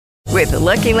With the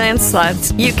Lucky Land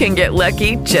Slots, you can get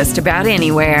lucky just about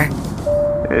anywhere.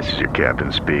 This is your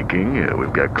captain speaking.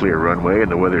 We've got clear runway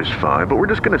and the weather's fine, but we're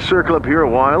just going to circle up here a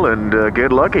while and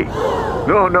get lucky.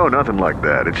 No, nothing like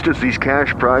that. It's just these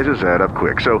cash prizes add up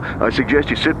quick. So I suggest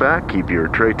you sit back, keep your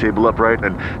tray table upright,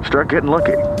 and start getting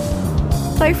lucky.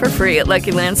 Play for free at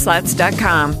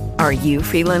LuckyLandSlots.com. Are you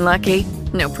feeling lucky?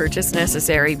 No purchase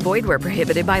necessary. Void where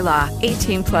prohibited by law.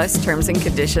 18+ terms and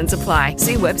conditions apply.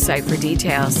 See website for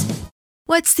details.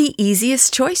 What's the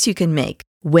easiest choice you can make?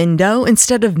 Window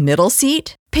instead of middle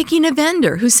seat? Picking a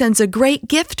vendor who sends a great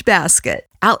gift basket?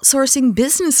 Outsourcing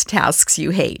business tasks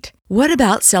you hate? What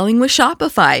about selling with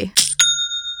Shopify?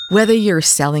 Whether you're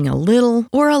selling a little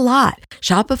or a lot,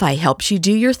 Shopify helps you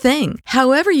do your thing,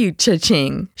 however you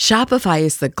cha-ching. Shopify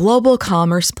is the global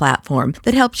commerce platform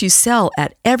that helps you sell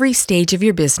at every stage of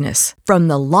your business. From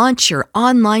the launch your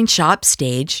online shop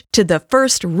stage to the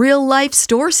first real-life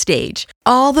store stage,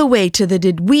 all the way to the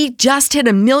did we just hit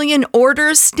 1 million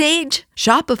orders stage.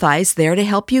 Shopify's there to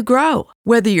help you grow.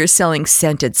 Whether you're selling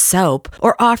scented soap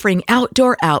or offering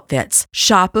outdoor outfits,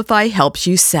 Shopify helps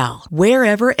you sell.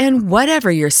 Wherever and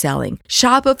whatever you're selling,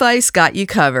 Shopify's got you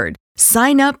covered.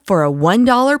 Sign up for a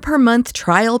 $1 per month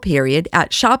trial period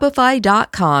at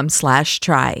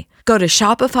shopify.com/try. Go to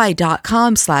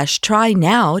shopify.com/try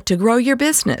now to grow your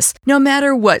business, no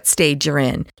matter what stage you're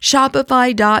in.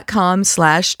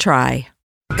 Shopify.com/try.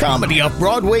 Comedy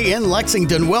Off-Broadway in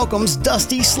Lexington welcomes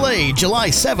Dusty Slade July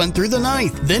 7th through the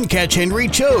 9th. Then catch Henry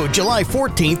Cho July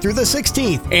 14th through the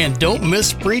 16th. And don't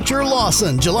miss Preacher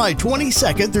Lawson July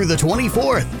 22nd through the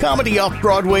 24th. Comedy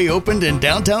Off-Broadway opened in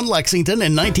downtown Lexington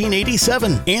in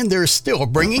 1987. And they're still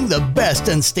bringing the best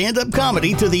in stand-up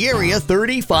comedy to the area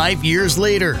 35 years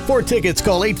later. For tickets,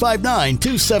 call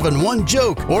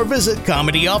 859-271-JOKE or visit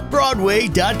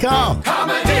ComedyOffBroadway.com.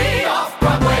 Comedy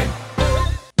Off-Broadway.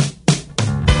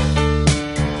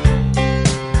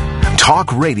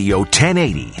 Talk Radio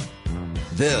 1080.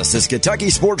 This is Kentucky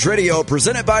Sports Radio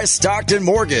presented by Stockton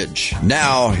Mortgage.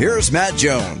 Now, here's Matt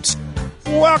Jones.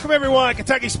 Welcome, everyone.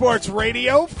 Kentucky Sports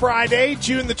Radio, Friday,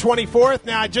 June the 24th.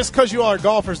 Now, just because you all are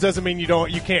golfers doesn't mean you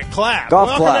can't clap. Golf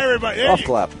Welcome, clap. everybody. Golf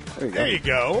clap. There you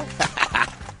go.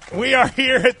 We are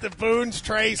here at the Boone's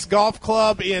Trace Golf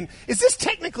Club in, is this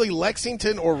technically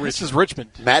Lexington or Richmond? This is Richmond.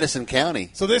 Madison County.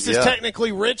 So this is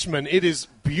technically Richmond. It is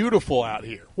beautiful out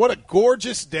here. What a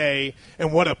gorgeous day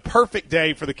and what a perfect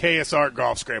day for the KSR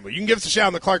Golf Scramble. You can give us a shout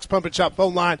on the Clark's Pump and Shop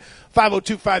phone line,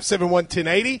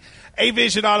 502-571-1080.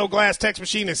 A-Vision Auto Glass text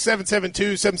machine is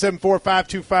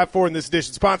 772-774-5254. In this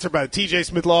edition, sponsored by the TJ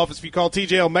Smith Law Office. If you call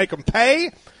TJ, I'll make them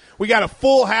pay. We got a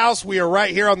full house. We are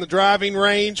right here on the driving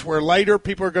range where later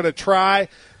people are going to try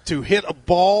to hit a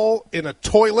ball in a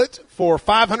toilet for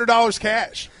 $500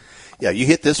 cash. Yeah, you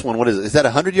hit this one. What is it? Is that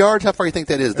 100 yards? How far do you think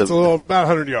that is? It's about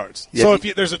 100 yards. Yeah, so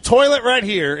there's a toilet right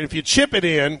here, and if you chip it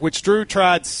in, which Drew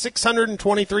tried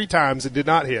 623 times and did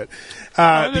not hit,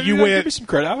 you win. Give me some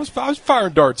credit. I was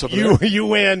firing darts over there. You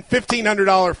win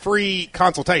 $1,500 free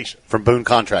consultation from Boone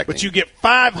Contracting. But you get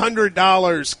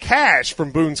 $500 cash from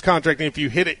Boone's Contracting if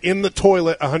you hit it in the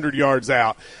toilet 100 yards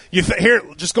out. Here,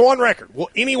 just go on record.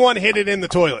 Will anyone hit it in the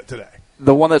toilet today?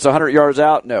 The one that's 100 yards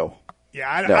out? No.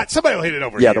 Yeah, somebody will hit it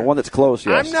over here. Yeah, the one that's close,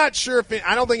 yes. I'm not sure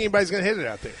I don't think anybody's going to hit it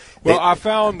out there. Well, I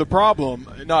found the problem,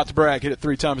 not to brag, hit it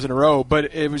 3 times in a row,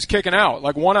 but it was kicking out.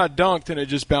 Like one I dunked and it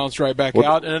just bounced right back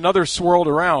out, and another swirled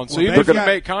around. So even if you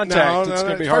make contact, it's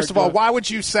going to be hard. First of all, why would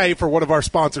you say for one of our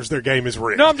sponsors their game is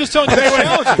rigged? No, I'm just telling you.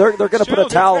 They're going to put a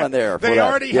towel in there. They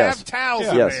already have towels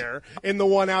in there in the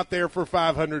one out there for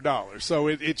 $500. So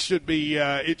it should be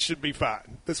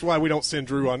fine. That's why we don't send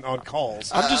Drew on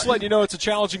calls. I'm just letting you know it's a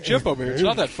challenging chip over here. It's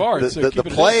not that far. The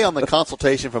play on the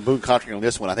consultation from Boone Contracting on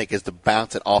this one, I think, is to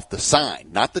bounce it off the sign.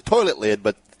 Not the toilet lid,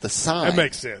 but the sign. That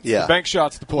makes sense. Yeah. The bank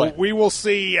shot's the play. Well, we will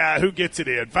see who gets it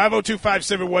in.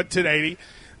 502-571-1080.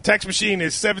 Text machine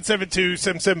is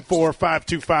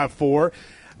 772-774-5254.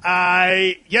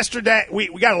 Yesterday, we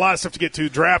got a lot of stuff to get to.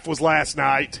 Draft was last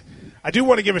night. I do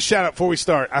want to give a shout-out before we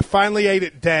start. I finally ate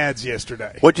at Dad's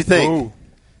yesterday. What'd you think? Ooh,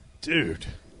 dude,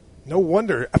 no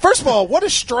wonder. First of all, what a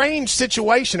strange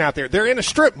situation out there. They're in a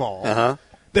strip mall. Uh-huh.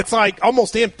 That's like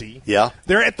almost empty. Yeah.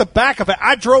 They're at the back of it.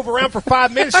 I drove around for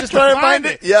 5 minutes just to find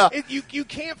it. Yeah. You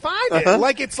can't find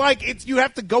it. You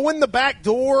have to go in the back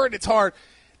door, and it's hard.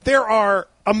 There are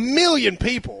a million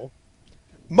people.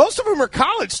 Most of them are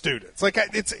college students.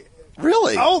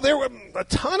 Really? Oh, there were a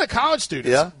ton of college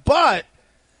students. Yeah. But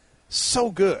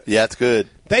so good. Yeah, it's good.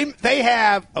 They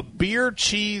have a beer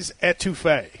cheese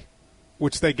etouffee,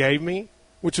 which they gave me,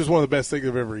 which is one of the best things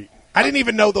I've ever eaten. I didn't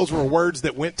even know those were words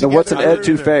that went together. So what's an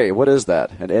etouffee? What is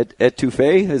that? An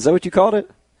etouffee? Is that what you called it?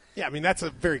 Yeah, I mean, that's a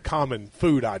very common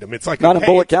food item. It's like not in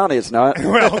Bullitt County, it's not.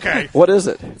 Well, okay. What is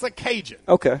it? It's like Cajun.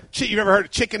 Okay. You ever heard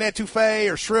of chicken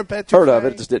etouffee or shrimp etouffee? Heard of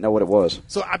it, just didn't know what it was.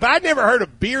 So, but I'd never heard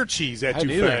of beer cheese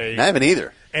etouffee. I haven't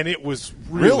either. And it was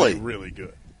really, really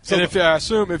good. So and I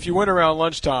assume if you went around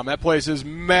lunchtime, that place is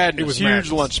madness. It was huge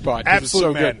madness. Lunch spot. Absolute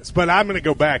so madness. Good. But I'm going to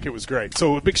go back. It was great.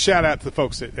 So a big shout out to the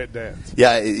folks at Dad's.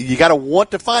 Yeah, you got to want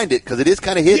to find it because it is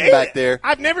kind of hidden back there.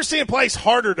 I've never seen a place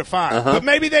harder to find. But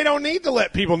maybe they don't need to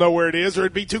let people know where it is or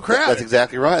it'd be too crowded. That's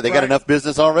exactly right. They got enough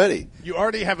business already. You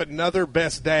already have another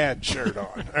Best Dad shirt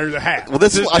on, or the hat. Well,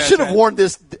 I should have worn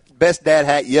this Best Dad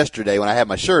hat yesterday when I had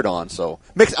my shirt on. So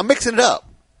I'm mixing it up.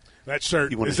 That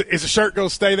shirt, is the shirt going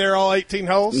to stay there all 18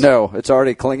 holes? No, it's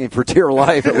already clinging for dear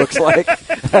life, it looks like,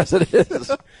 as it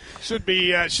is. Should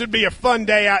be a fun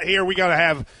day out here. We got to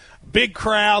have big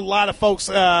crowd, a lot of folks,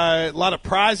 a lot of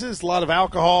prizes, a lot of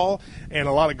alcohol, and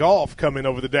a lot of golf coming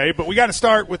over the day. But we got to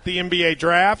start with the NBA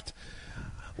draft.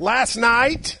 Last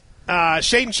night,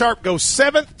 Shaden Sharp goes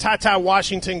 7th. Ty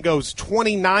Washington goes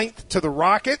 29th to the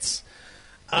Rockets.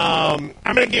 I'm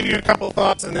going to give you a couple of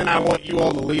thoughts, and then I want you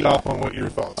all to lead off on what your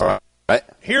thoughts are. Right.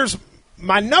 Here's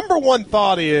my number one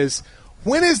thought is,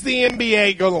 when is the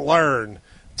NBA going to learn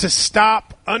to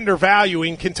stop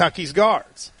undervaluing Kentucky's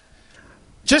guards?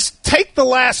 Just take the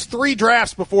last 3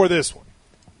 drafts before this one.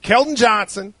 Keldon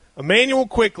Johnson, Emmanuel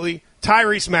Quickley,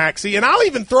 Tyrese Maxey, and I'll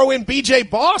even throw in B.J.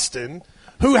 Boston,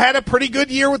 who had a pretty good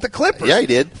year with the Clippers. Yeah, he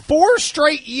did. 4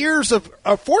 straight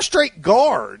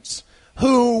guards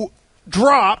who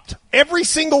dropped. Every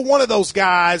single one of those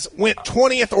guys went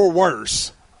 20th or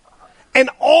worse. And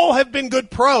all have been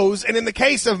good pros. And in the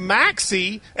case of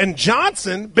Maxey and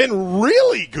Johnson, been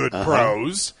really good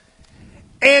pros.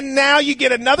 And now you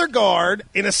get another guard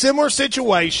in a similar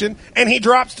situation, and he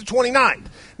drops to 29th.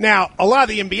 Now, a lot of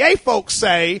the NBA folks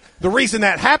say the reason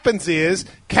that happens is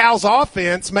Cal's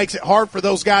offense makes it hard for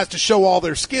those guys to show all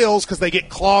their skills because they get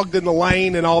clogged in the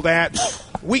lane and all that.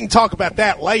 We can talk about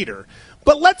that later.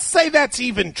 But let's say that's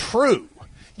even true.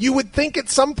 You would think at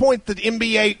some point the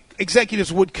NBA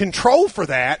executives would control for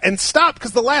that and stop,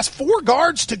 because the last 4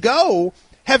 guards to go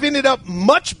have ended up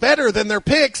much better than their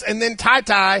picks, and then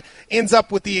Ty ends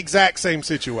up with the exact same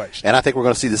situation. And I think we're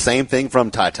going to see the same thing from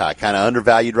Ty. Kind of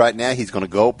undervalued right now. He's going to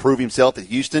go prove himself at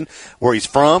Houston, where he's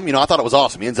from. I thought it was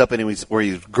awesome. He ends up where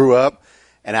he grew up.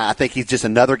 And I think he's just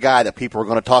another guy that people are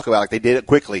going to talk about like they did it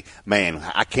quickly. Man,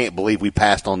 I can't believe we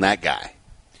passed on that guy.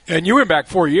 And you went back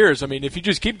 4 years. I mean, if you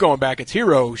just keep going back, it's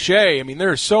Hero, Shea. I mean,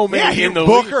 there are so many in the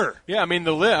Booker. League. Yeah, I mean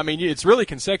it's really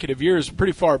consecutive years,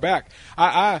 pretty far back.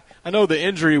 I know the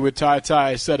injury with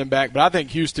Ty set him back, but I think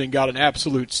Houston got an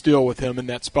absolute steal with him in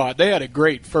that spot. They had a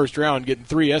great first round, getting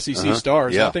 3 SEC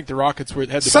stars. Yeah. I think the Rockets had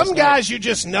the Some best guys night. you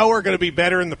just know are going to be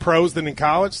better in the pros than in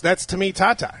college. That's, to me,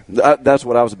 Ty. That's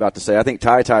what I was about to say. I think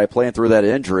Ty playing through that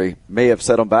injury may have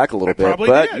set him back a little bit.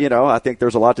 But, did. I think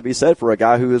there's a lot to be said for a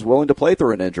guy who is willing to play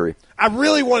through an injury. I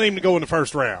really wanted him to go in the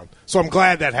first round, so I'm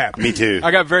glad that happened. Me too. I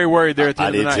got very worried there at the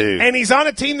end of the night. Too. And he's on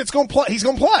a team that's going to play. He's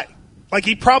going to play. Like,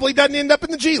 he probably doesn't end up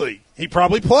in the G League. He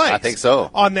probably plays. I think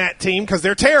so. On that team, because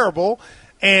they're terrible.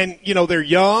 And, they're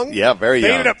young. Yeah, very young.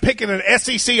 They ended up picking an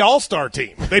SEC All-Star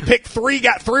team. They picked 3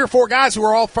 or 4 guys who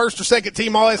were all first or second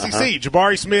team All-SEC.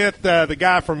 Jabari Smith, the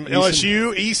guy from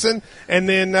LSU, Eason, and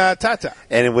then Ty.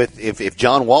 And if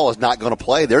John Wall is not going to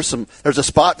play, there's a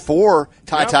spot for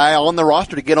Ty on the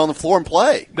roster to get on the floor and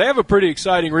play. They have a pretty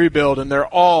exciting rebuild, and they're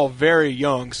all very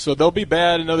young, so they'll be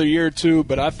bad another year or two,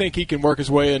 but I think he can work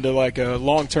his way into like a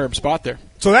long-term spot there.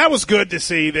 So that was good to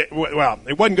see. That. Well,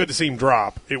 it wasn't good to see him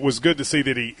drop. It was good to see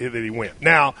that he went.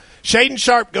 Now, Shaden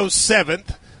Sharp goes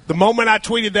 7th. The moment I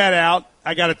tweeted that out,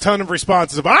 I got a ton of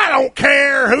responses of, I don't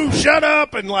care, who, shut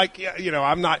up, and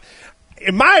I'm not.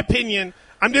 In my opinion,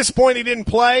 I'm disappointed he didn't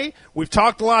play. We've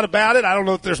talked a lot about it. I don't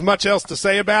know if there's much else to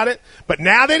say about it. But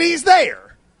now that he's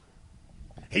there,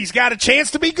 he's got a chance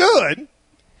to be good.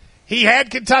 He had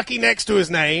Kentucky next to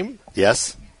his name.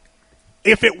 Yes.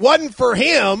 If it wasn't for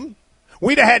him,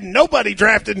 we'd have had nobody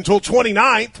drafted until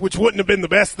 29th, which wouldn't have been the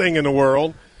best thing in the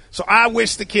world. So I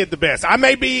wish the kid the best. I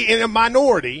may be in a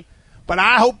minority, but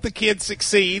I hope the kid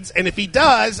succeeds. And if he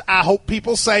does, I hope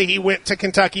people say he went to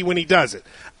Kentucky when he does it.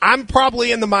 I'm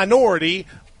probably in the minority.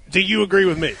 Do you agree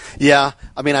with me? Yeah.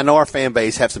 I mean, I know our fan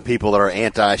base have some people that are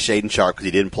anti-Shaden Sharp because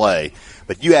he didn't play.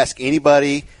 But you ask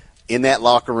anybody in that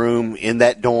locker room, in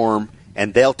that dorm,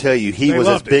 and they'll tell you he was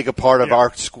as big a part of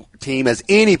our team as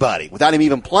anybody without him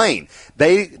even playing.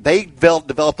 They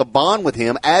developed a bond with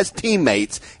him as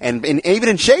teammates, and even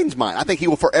in Shaden's mind, I think he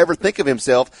will forever think of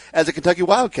himself as a Kentucky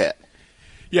Wildcat.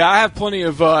 Yeah, I have plenty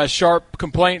of Sharp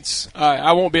complaints.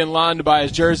 I won't be in line to buy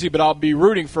his jersey, but I'll be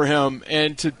rooting for him.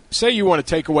 And to say you want to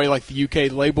take away, like, the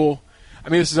UK label, I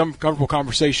mean, this is an uncomfortable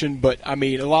conversation, but, I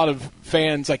mean, a lot of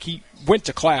fans, like, he went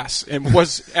to class and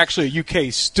was actually a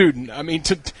UK student. I mean,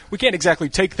 we can't exactly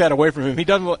take that away from him.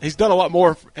 He's done a lot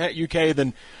more at UK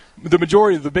than the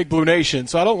majority of the Big Blue Nation,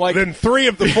 so I don't like... Than 3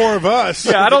 of the 4 of us.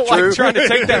 Yeah, I don't like trying to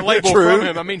take that label from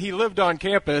him. I mean, he lived on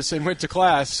campus and went to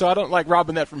class, so I don't like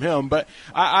robbing that from him. But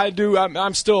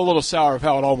I'm still a little sour of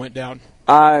how it all went down.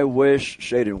 I wish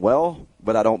Shaden well,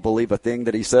 but I don't believe a thing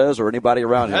that he says or anybody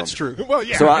around him. That's true. Well,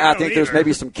 yeah, so I think there's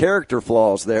maybe some character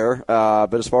flaws there.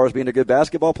 But as far as being a good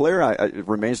basketball player, it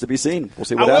remains to be seen. We'll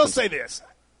see what happens. I will say this.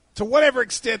 To whatever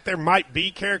extent there might be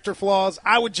character flaws,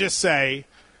 I would just say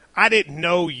I didn't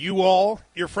know you all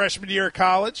your freshman year of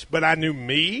college, but I knew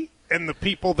me and the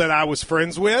people that I was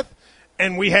friends with,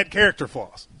 and we had character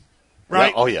flaws,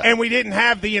 right? Yeah, oh, yeah. And we didn't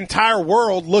have the entire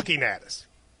world looking at us.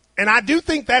 And I do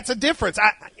think that's a difference.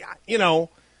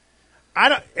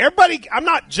 I'm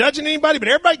not judging anybody, but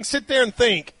everybody can sit there and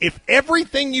think if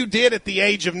everything you did at the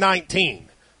age of 19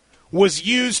 was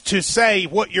used to say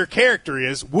what your character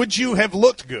is, would you have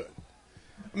looked good?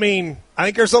 I mean, I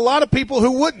think there's a lot of people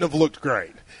who wouldn't have looked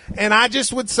great. And I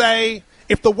just would say,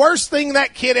 if the worst thing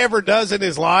that kid ever does in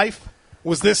his life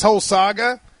was this whole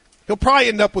saga, he'll probably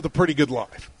end up with a pretty good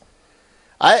life.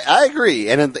 I agree.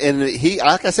 And he,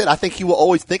 like I said, I think he will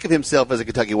always think of himself as a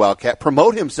Kentucky Wildcat,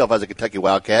 promote himself as a Kentucky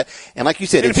Wildcat. And like you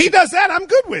said, if he does that, I'm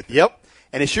good with it. Yep.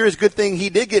 And it sure is a good thing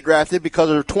he did get drafted because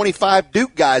of 25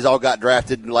 Duke guys all got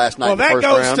drafted last night in the first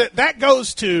round. That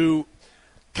goes to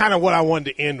kind of what I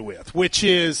wanted to end with, which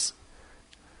is,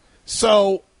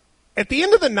 so at the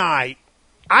end of the night,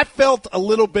 I felt a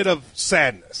little bit of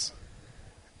sadness.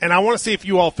 And I want to see if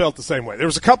you all felt the same way. There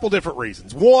was a couple different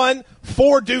reasons. One,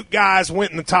 4 Duke guys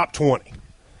went in the top 20.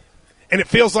 And it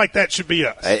feels like that should be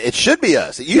us. It should be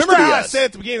us. It used Remember to be how us. I said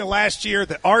at the beginning of last year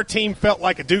that our team felt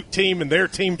like a Duke team and their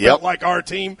team felt like our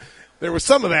team? There was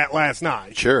some of that last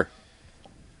night. Sure.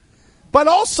 But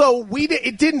also,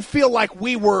 it didn't feel like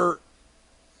we were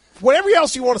 – whatever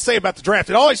else you want to say about the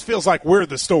draft, it always feels like we're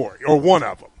the story or one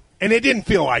of them. And it didn't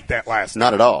feel like that last night.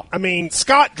 Not at all. I mean,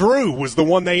 Scott Drew was the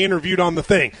one they interviewed on the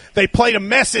thing. They played a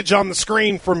message on the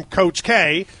screen from Coach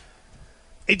K.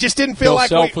 It just didn't feel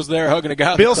like Bill Self was there hugging a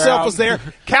guy. Bill Self was there.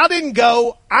 Cal didn't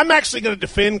go. I'm actually going to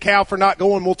defend Cal for not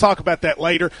going. We'll talk about that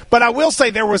later. But I will say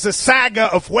there was a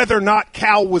saga of whether or not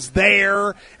Cal was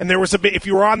there, and there was if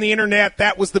you were on the internet,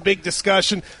 that was the big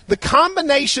discussion. The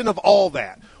combination of all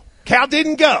that, Cal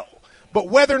didn't go, but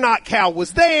whether or not Cal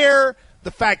was there,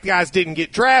 the fact guys didn't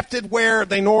get drafted where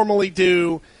they normally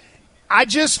do.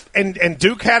 And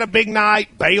Duke had a big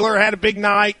night. Baylor had a big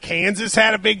night. Kansas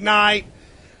had a big night.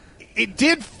 It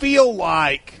did feel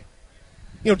like,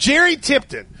 Jerry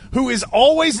Tipton, who is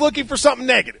always looking for something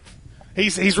negative.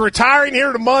 He's retiring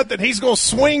here in a month, and he's going to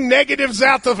swing negatives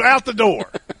out the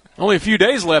door. Only a few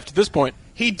days left at this point.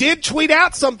 He did tweet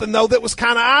out something, though, that was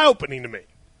kind of eye-opening to me.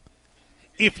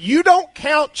 If you don't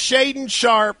count Shaden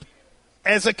Sharp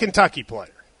as a Kentucky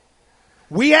player,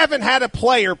 we haven't had a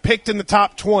player picked in the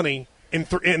top 20 in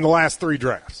the last 3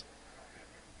 drafts.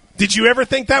 Did you ever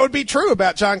think that would be true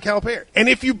about John Calipari? And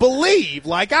if you believe,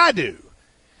 like I do,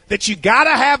 that you got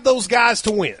to have those guys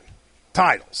to win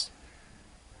titles,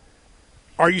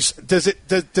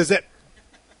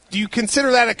 do you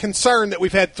consider that a concern that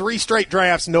we've had 3 straight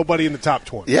drafts, nobody in the top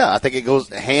 20? Yeah, I think it goes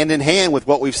hand in hand with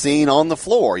what we've seen on the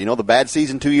floor. The bad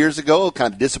season 2 years ago,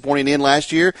 kind of disappointing in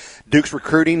last year. Duke's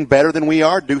recruiting better than we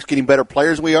are. Duke's getting better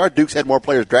players than we are. Duke's had more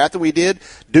players drafted than we did.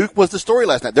 Duke was the story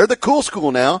last night. They're the cool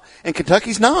school now, and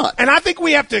Kentucky's not. And I think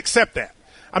we have to accept that.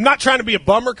 I'm not trying to be a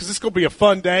bummer because this is going to be a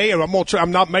fun day, and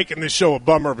I'm not making this show a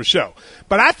bummer of a show.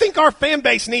 But I think our fan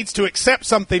base needs to accept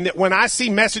something that when I see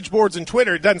message boards and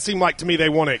Twitter, it doesn't seem like to me they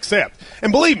want to accept.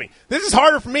 And believe me, this is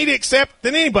harder for me to accept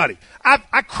than anybody.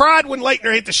 I cried when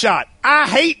Leitner hit the shot. I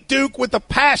hate Duke with a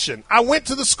passion. I went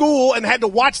to the school and had to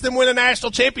watch them win a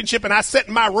national championship, and I sat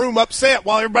in my room upset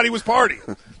while everybody was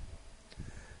partying.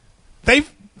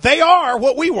 They are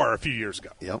what we were a few years ago.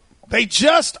 Yep. They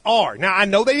just are. Now, I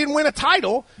know they didn't win a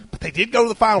title, but they did go to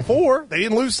the Final Four. They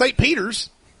didn't lose St. Peter's.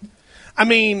 I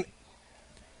mean,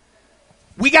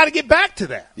 we got to get back to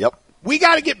that. Yep. We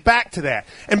got to get back to that.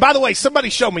 And by the way, somebody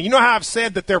showed me. You know how I've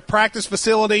said that their practice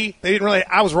facility,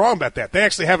 I was wrong about that. They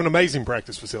actually have an amazing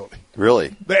practice facility.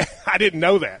 Really? I didn't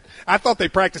know that. I thought they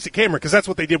practiced at Cameron because that's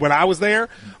what they did when I was there.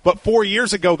 But 4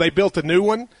 years ago, they built a new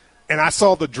one, and I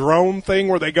saw the drone thing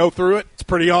where they go through it. It's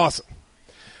pretty awesome.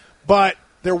 But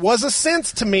there was a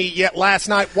sense to me yet last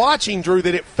night watching, Drew,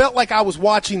 that it felt like I was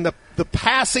watching the the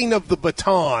passing of the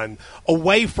baton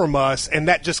away from us, and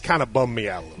that just kind of bummed me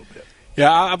out a little bit. Yeah,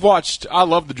 I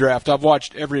love the draft. I've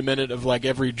watched every minute of,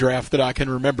 every draft that I can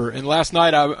remember. And last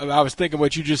night I was thinking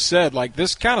what you just said.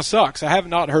 This kind of sucks. I have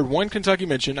not heard one Kentucky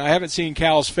mention. I haven't seen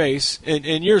Cal's face.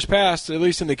 In years past, at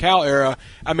least in the Cal era,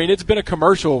 it's been a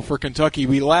commercial for Kentucky.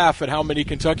 We laugh at how many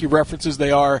Kentucky references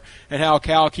they are and how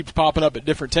Cal keeps popping up at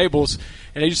different tables.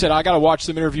 And you said, I got to watch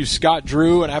them interview Scott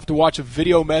Drew, and I have to watch a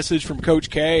video message from Coach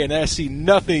K, and I see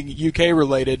nothing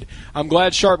UK-related. I'm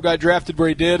glad Sharp got drafted where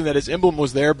he did and that his emblem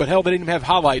was there, but hell, they didn't even have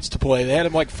highlights to play. They had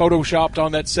him photoshopped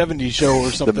on that 70s show or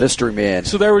something. The mystery man.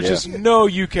 So there was just no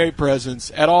UK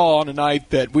presence at all on a night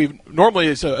that we normally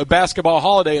is a basketball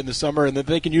holiday in the summer and that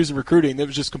they can use in recruiting. That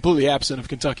was just completely absent of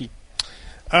Kentucky.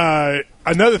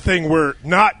 Another thing we're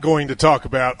not going to talk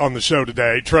about on the show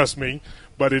today, trust me,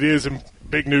 but it is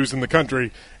big news in the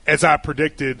country. As I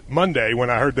predicted Monday when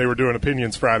I heard they were doing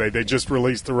Opinions Friday, they just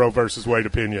released the Roe versus Wade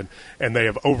opinion, and they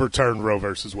have overturned Roe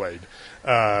versus Wade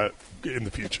in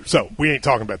the future. So we ain't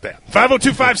talking about that.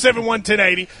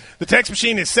 502-571-1080. The text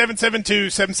machine is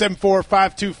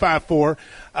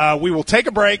 772-774-5254. We will take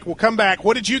a break. We'll come back.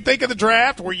 What did you think of the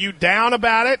draft? Were you down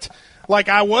about it like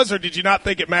I was, or did you not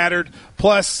think it mattered?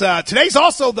 Plus, today's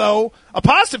also, though, a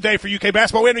positive day for UK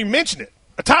basketball. We haven't even mentioned it.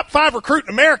 A top 5 recruit in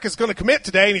America is going to commit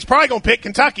today, and he's probably going to pick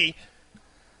Kentucky.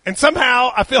 And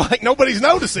somehow I feel like nobody's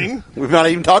noticing. We've not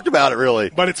even talked about it, really.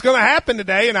 But it's going to happen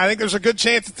today, and I think there's a good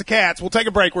chance it's the Cats. We'll take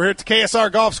a break. We're here at the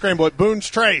KSR Golf Scramble at Boone's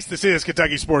Trace. This is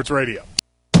Kentucky Sports Radio.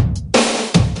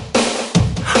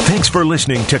 Thanks for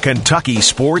listening to Kentucky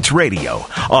Sports Radio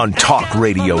on Talk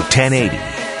Radio 1080.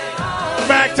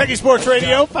 Back, Kentucky Sports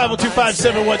Radio,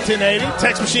 502-571-1080.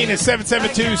 Text machine is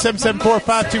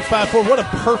 772-774-5254. What a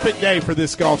perfect day for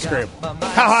this golf scramble.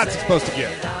 How hot is it supposed to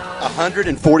get?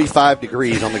 145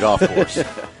 degrees on the golf course.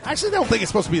 Actually, I don't think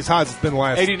it's supposed to be as hot as it's been the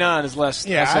last. 89 is less.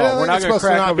 Yeah, I don't think it's supposed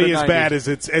to not be as bad as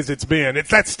it's been.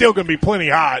 That's still going to be plenty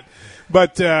hot.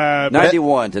 But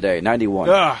 91 today, 91.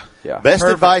 Yeah. Best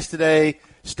advice today,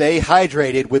 stay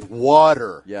hydrated with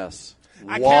water. Yes.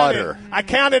 Water. I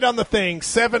counted on the thing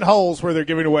 7 holes where they're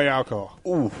giving away alcohol.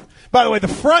 Ooh. By the way, the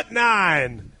front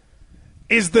 9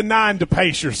 is the 9 to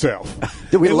pace yourself.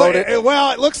 Did we load it?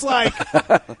 Well, it looks like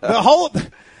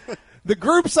the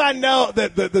groups I know,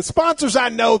 the sponsors I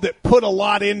know that put a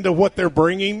lot into what they're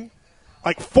bringing,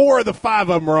 like 4 of the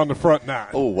 5 of them are on the front 9.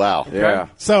 Oh, wow. Okay? Yeah.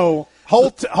 So Hole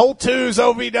 2's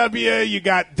OVW. You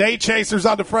got Day Chasers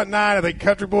on the front 9. I think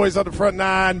Country Boys on the front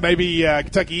 9. Maybe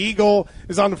Kentucky Eagle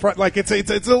is on the front.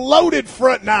 It's a loaded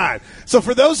front 9. So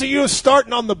for those of you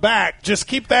starting on the back, just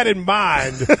keep that in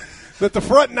mind. That the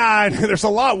front 9, there's a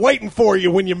lot waiting for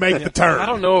you when you make the turn. I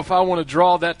don't know if I want to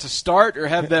draw that to start or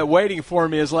have that waiting for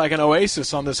me as like an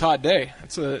oasis on this hot day.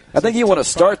 I think you want to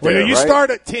start there, you right?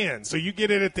 start at 10, so you get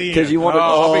it at the end. Because you want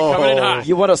I'll be coming in hot.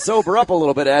 You want to sober up a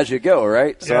little bit as you go,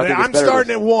 right? So Yeah, I think I'm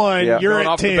starting at 1. Yeah. You're Going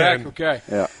at off the 10. back, okay.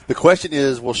 Yeah. The question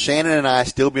is, will Shannon and I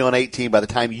still be on 18 by the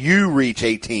time you reach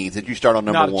 18 since you start on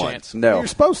number Not a 1? chance. No. You're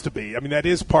supposed to be. I mean, that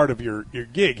is part of your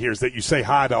gig here is that you say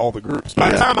hi to all the groups.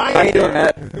 By the time I ain't doing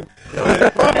that.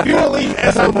 if you leave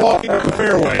as I'm walking up the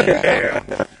fairway, you can.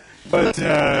 But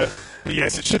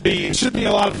yes, it should be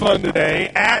a lot of fun today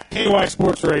at KY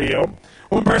Sports Radio.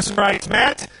 One person writes,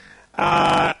 Matt,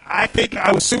 I think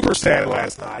I was super sad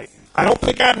last night. I don't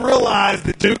think I'd realized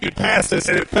that Duke had passed us,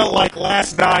 and it felt like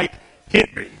last night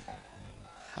hit me.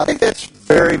 I think that's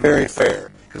very, very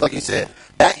fair. Because like you said,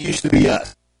 that used to be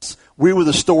us. We were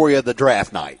the story of the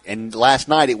draft night. And last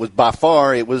night it was by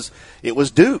far, it was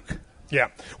Duke. Yeah.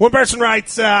 One person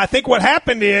writes, I think what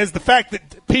happened is the fact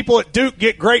that people at Duke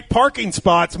get great parking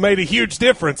spots made a huge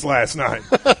difference last night.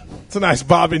 It's a nice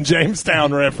Bob in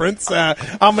Jamestown reference.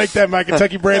 I'll make that my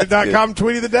KentuckyBranded.com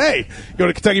tweet of the day.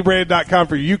 Go to KentuckyBranded.com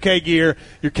for your UK gear,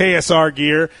 your KSR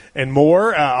gear, and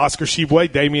more. Oscar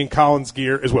Sheboy, Damian Collins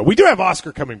gear as well. We do have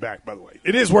Oscar coming back, by the way.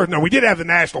 It is worth noting. We did have the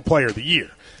National Player of the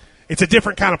Year. It's a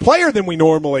different kind of player than we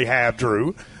normally have,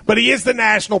 Drew, but he is the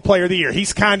National Player of the Year.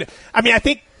 He's kind of – I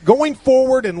think going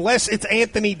forward, unless it's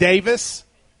Anthony Davis,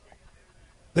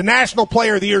 the National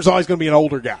Player of the Year is always going to be an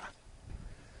older guy.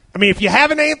 I mean, if you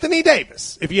have an Anthony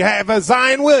Davis, if you have a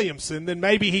Zion Williamson, then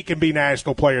maybe he can be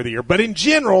National Player of the Year. But in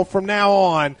general, from now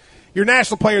on, your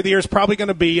National Player of the Year is probably going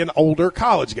to be an older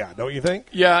college guy, don't you think?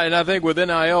 Yeah, and I think with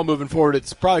NIL moving forward,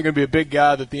 it's probably going to be a big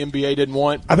guy that the NBA didn't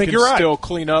want. I think you're right. Still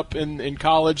clean up in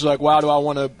college. Like, why do I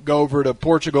want to go over to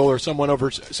Portugal or somewhere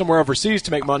overseas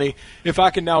to make money if I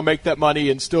can now make that money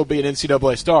and still be an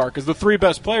NCAA star? Because the 3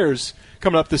 best players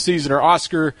coming up this season are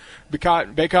Oscar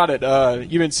Bacot at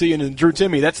UNC and Drew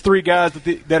Timme. That's 3 guys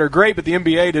that are great, but the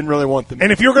NBA didn't really want them.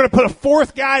 And if you're going to put a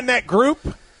 4th guy in that group,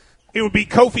 it would be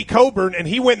Kofi Coburn, and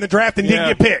he went in the draft and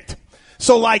didn't get picked.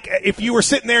 So, like, if you were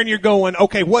sitting there and you're going,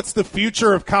 okay, what's the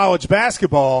future of college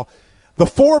basketball? The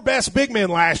 4 best big men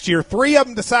last year, 3 of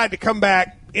them decided to come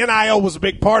back. NIL was a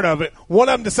big part of it. One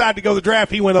of them decided to go to the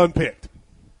draft. He went unpicked.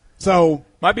 So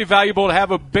might be valuable to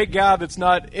have a big guy that's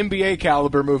not NBA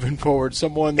caliber moving forward.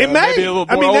 Someone maybe a little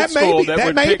more old school that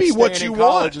would pick what you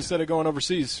want instead of going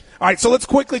overseas. All right, so let's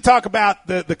quickly talk about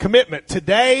the commitment.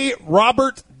 Today,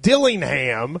 Robert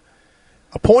Dillingham,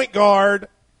 a point guard,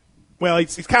 well,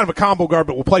 he's kind of a combo guard,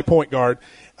 but will play point guard,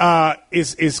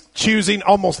 is choosing.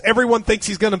 Almost everyone thinks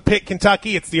he's going to pick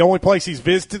Kentucky. It's the only place he's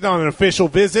visited on an official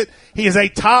visit. He is a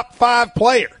top 5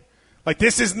 player. Like,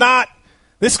 this is going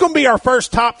to be our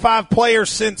first top 5 player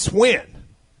since when?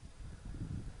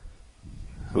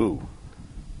 Who?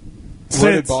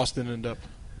 Where did Boston end up?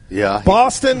 Yeah.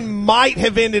 Boston might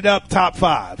have ended up top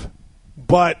 5,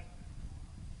 but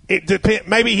it depends.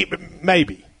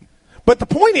 Maybe. But the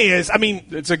point is, I mean,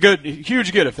 it's a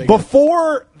huge get if they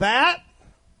before that.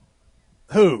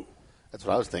 Who? That's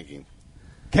what I was thinking.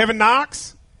 Kevin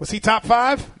Knox? Was he top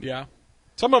 5? Yeah.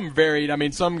 Some of them varied. I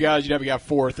mean, some guys you'd have a guy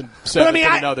 4th and 7th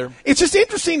and another. It's just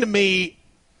interesting to me,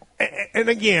 and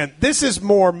again, this is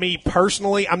more me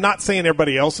personally. I'm not saying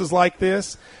everybody else is like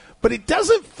this, but it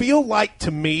doesn't feel like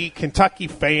to me Kentucky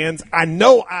fans, I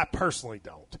know I personally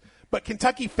don't, but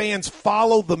Kentucky fans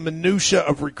follow the minutia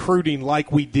of recruiting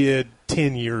like we did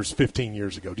 10 years, 15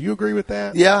 years ago. Do you agree with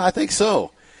that? Yeah, I think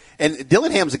so. And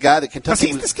Dillingham's a guy that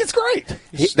Kentucky this kid's great.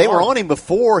 They were on him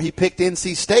before he picked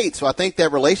NC State, so I think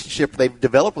that relationship they've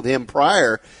developed with him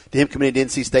prior to him coming into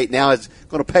NC State now is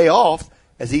going to pay off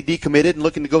as he decommitted and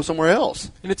looking to go somewhere else.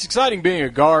 And it's exciting being a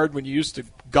guard when you used to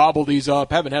gobble these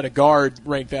up. Haven't had a guard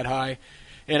ranked that high.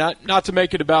 And not to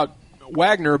make it about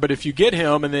Wagner, but if you get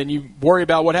him and then you worry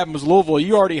about what happened with Louisville,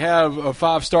 you already have a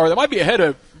 5-star that might be ahead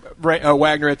of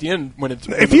Wagner at the end when it's.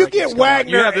 If you get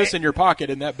Wagner, you have this in your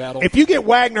pocket in that battle. If you get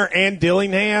Wagner and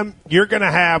Dillingham, you're going to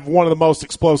have one of the most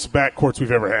explosive backcourts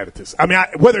we've ever had at this. I mean,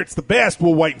 whether it's the best,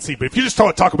 we'll wait and see. But if you just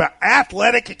talk about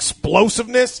athletic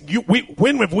explosiveness,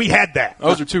 when have we had that?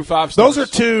 Those are 2 5-stars. Those are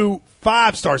 2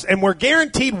 5-stars, and we're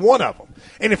guaranteed one of them.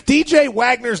 And if DJ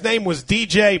Wagner's name was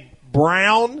DJ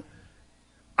Brown,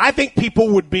 I think people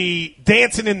would be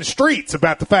dancing in the streets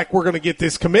about the fact we're going to get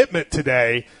this commitment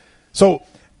today. So,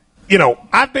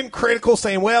 I've been critical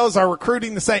saying, well, is our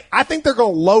recruiting the same? I think they're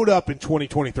going to load up in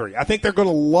 2023. I think they're going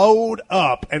to load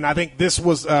up, and I think this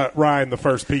was, Ryan, the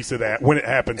first piece of that when it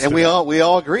happens. And we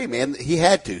all agree, man. He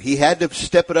had to. He had to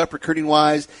step it up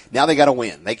recruiting-wise. Now they got to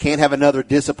win. They can't have another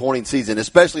disappointing season,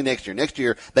 especially next year. Next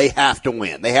year, they have to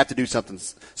win. They have to do something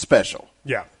special.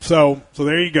 Yeah, so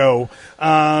there you go.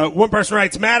 One person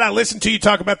writes, Matt, I listened to you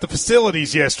talk about the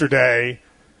facilities yesterday.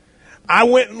 I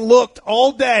went and looked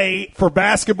all day for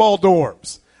basketball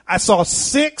dorms. I saw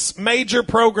 6 major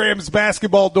programs'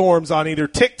 basketball dorms on either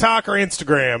TikTok or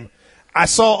Instagram. I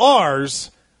saw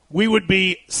ours. We would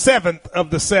be 7th of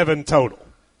the 7 total.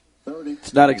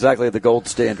 It's not exactly the gold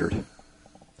standard.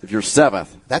 If you're 7th.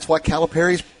 That's why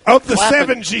Calipari's of the clapping.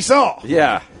 7 she saw.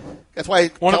 Yeah. That's why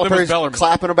Calipari's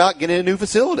clapping about getting a new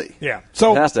facility. Yeah.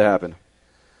 So it has to happen.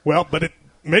 Well, but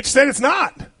Mitch said it's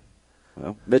not.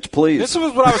 Well, Mitch, please. This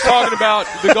was what I was talking about,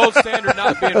 the gold standard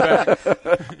not being better.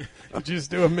 Did you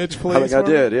just do a Mitch, please? I think I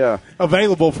did, yeah.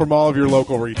 Available from all of your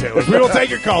local retailers. We will take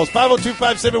your calls.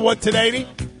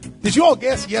 502-571-1080. Did you all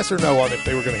guess yes or no on if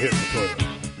they were going to hit the toilet?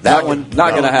 That one,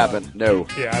 not going to happen, no.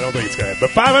 Yeah, I don't think it's going to happen.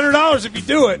 But $500 if you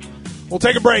do it. We'll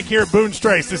take a break here at Boone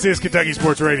Strace. This is Kentucky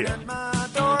Sports Radio.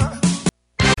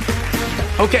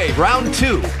 Okay, round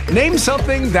 2. Name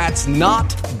something that's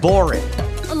not boring.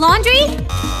 A laundry?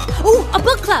 Ooh, a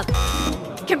book club.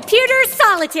 Computer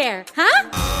solitaire, huh?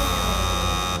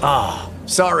 Ah, oh,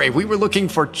 sorry, we were looking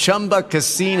for Chumba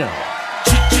Casino.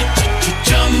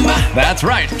 That's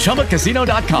right,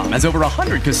 ChumbaCasino.com has over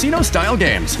 100 casino-style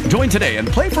games. Join today and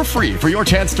play for free for your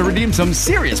chance to redeem some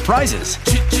serious prizes.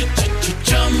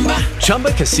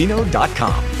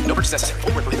 ChumbaCasino.com. No purchase necessary.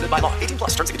 Void where prohibited by law. 18+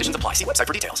 terms and conditions apply. See website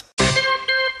for details.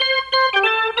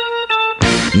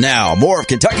 Now, more of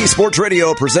Kentucky Sports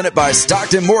Radio presented by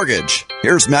Stockton Mortgage.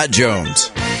 Here's Matt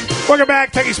Jones. Welcome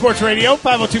back, Kentucky Sports Radio,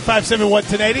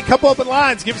 502-571-1080. Couple open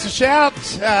lines. Give us a shout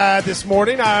this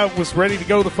morning. I was ready to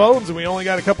go to the phones, and we only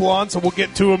got a couple on, so we'll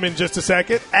get to them in just a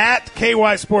second. At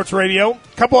KY Sports Radio.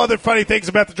 A couple other funny things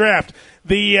about the draft.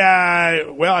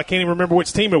 I can't even remember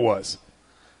which team it was.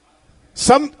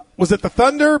 Was it the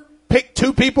Thunder picked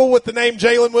 2 people with the name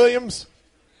Jalen Williams?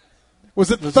 Was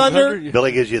it the Thunder?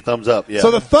 Billy gives you a thumbs up, yeah.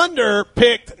 So the Thunder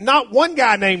picked not one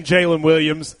guy named Jalen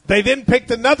Williams. They then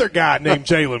picked another guy named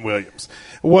Jalen Williams.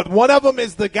 One of them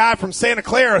is the guy from Santa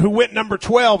Clara who went number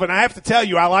 12, and I have to tell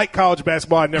you, I like college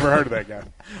basketball. I'd never heard of that guy.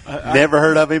 Never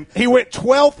heard of him? He went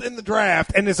 12th in the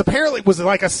draft and apparently was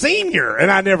like a senior,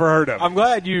 and I never heard of him. I'm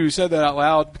glad you said that out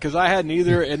loud because I hadn't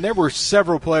either, and there were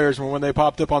several players when they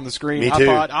popped up on the screen. Me I too.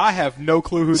 thought, I have no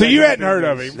clue who So that you guy hadn't heard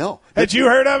of is. him? No. Had you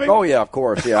heard of him? Oh, yeah, of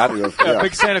course. Yeah, I do. Yeah,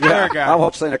 big Santa Clara guy. I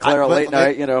watch Santa Clara late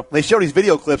night, you know. They showed his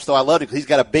video clips, though. I loved it because he's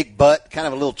got a big butt, kind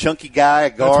of a little chunky guy, a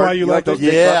guard. That's why you like those those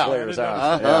big butt Yeah. players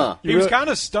out. Uh-huh. He was kind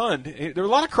of stunned. There were a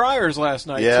lot of criers last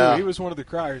night, Yeah. too. He was one of the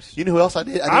criers. You know who else I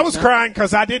did? I was crying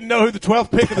because I didn't know who the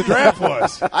 12th pick of the draft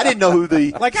was. I didn't know who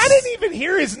the... Like, I didn't even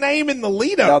hear his name in the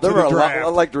lead-up No, to there were the a draft.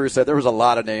 lot, like Drew said, there was a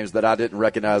lot of names that I didn't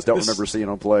recognize, don't remember seeing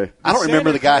on play. I don't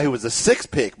remember the guy who was the 6th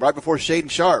pick right before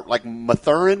Shaden Sharp, like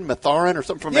Mathurin or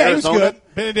something from Yeah, Arizona. he was good.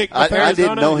 Benedict I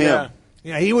didn't know him.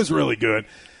 Yeah, he was really good.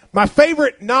 My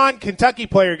favorite non-Kentucky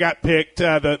player got picked,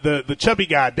 the chubby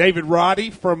guy, David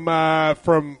Roddy from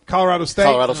Colorado State.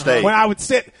 Colorado State. When I would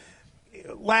sit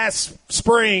last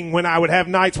spring, when I would have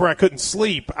nights where I couldn't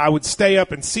sleep, I would stay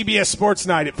up and CBS Sports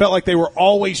Night. It felt like they were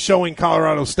always showing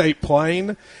Colorado State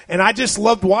playing, and I just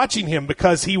loved watching him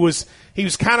because he was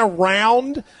kind of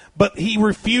round, but he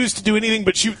refused to do anything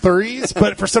but shoot threes.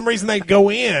 But for some reason, they'd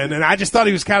go in, and I just thought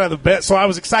he was kind of the best. So I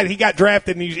was excited. He got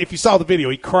drafted, and if you saw the video,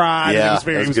 he cried. Yeah, and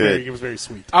it was very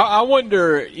sweet. I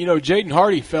wonder, Jaden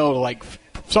Hardy fell to like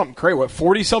something crazy,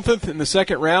 40-something in the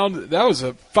second round? That was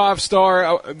a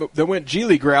 5-star that went G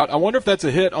League route. I wonder if that's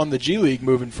a hit on the G League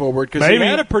moving forward because he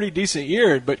had a pretty decent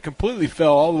year, but completely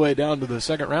fell all the way down to the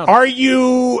second round.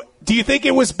 Do you think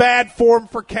it was bad form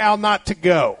for Cal not to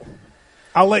go?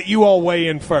 I'll let you all weigh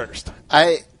in first.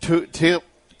 To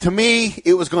me,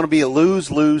 it was going to be a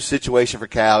lose-lose situation for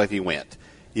Cal if he went.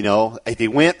 If he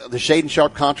went, the Shaden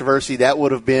Sharp controversy, that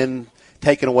would have been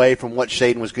taken away from what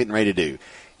Shaden was getting ready to do.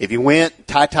 If he went,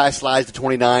 Ty slides to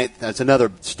 29th, that's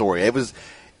another story. It was,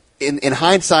 in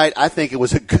hindsight, I think it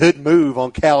was a good move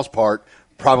on Cal's part,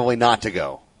 probably not to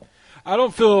go. I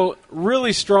don't feel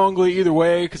really strongly either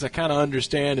way because I kind of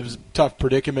understand it was a tough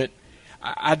predicament.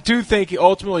 I do think he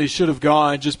ultimately should have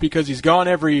gone just because he's gone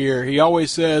every year. He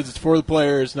always says it's for the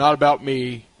players, not about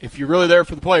me. If you're really there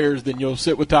for the players, then you'll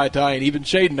sit with Ty and even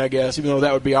Shaden, I guess, even though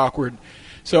that would be awkward.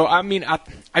 So, I mean,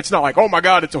 it's not like, oh, my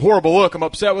God, it's a horrible look. I'm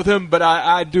upset with him. But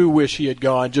I do wish he had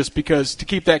gone just because to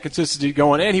keep that consistency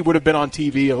going, and he would have been on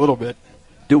TV a little bit.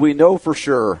 Do we know for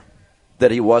sure that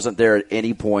he wasn't there at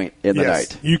any point in the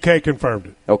night? UK confirmed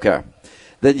it. Okay.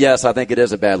 Then, yes, I think it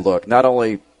is a bad look. Not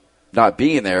only not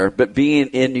being there, but being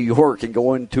in New York and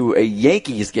going to a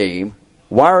Yankees game.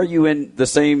 Why are you in the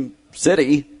same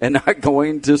city and not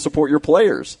going to support your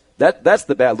players? That's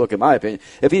the bad look in my opinion.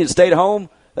 If he had stayed home,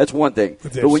 that's one thing.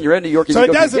 But when you're in New York, and so you it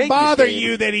go doesn't to the Yankees bother game,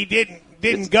 you that he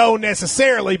didn't go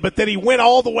necessarily, but that he went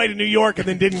all the way to New York and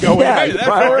then didn't go yeah, in. he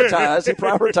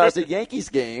prioritized the Yankees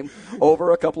game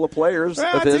over a couple of players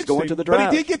of his going to the draft.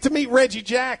 But he did get to meet Reggie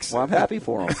Jackson. Well, I'm happy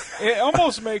for him. It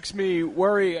almost makes me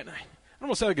worry, and I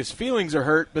almost feel like his feelings are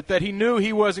hurt, but that he knew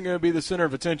he wasn't going to be the center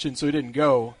of attention, so he didn't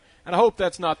go. And I hope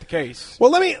that's not the case.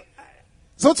 Well,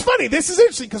 so it's funny. This is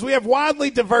interesting because we have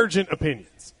wildly divergent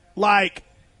opinions. Like,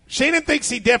 Shannon thinks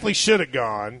he definitely should have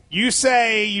gone. You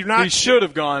say you're not. He should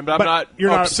have gone, but I'm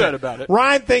not upset about it.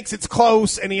 Ryan thinks it's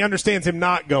close, and he understands him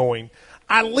not going.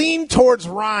 I lean towards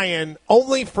Ryan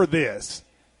only for this.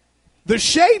 The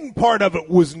Shaden part of it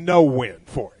was no win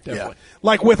for it. Definitely.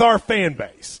 Like with our fan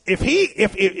base. If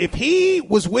he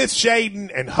was with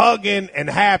Shaden and hugging and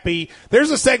happy, there's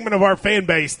a segment of our fan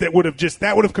base that would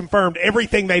have confirmed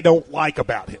everything they don't like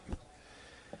about him.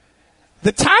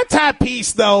 The Ty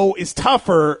piece, though, is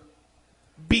tougher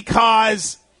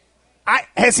because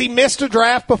has he missed a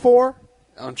draft before?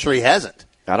 I'm sure he hasn't.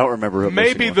 I don't remember him.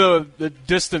 Maybe the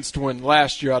distanced one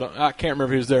last year. I can't remember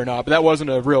if he was there or not, but that wasn't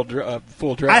a real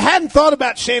full draft. I hadn't thought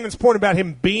about Shannon's point about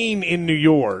him being in New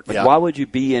York. Like, why would you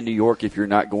be in New York if you're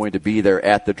not going to be there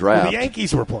at the draft? Well, the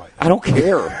Yankees were playing. I don't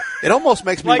care. It almost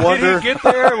makes me wonder. Did he get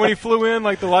there when he flew in?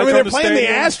 Like the lights on they're the playing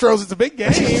stadium? the Astros. It's a big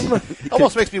game.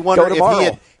 Almost makes me wonder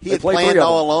if he had planned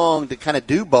all along to kind of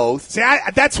do both. See,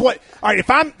 that's what. All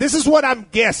right, this is what I'm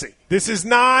guessing. This is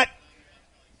not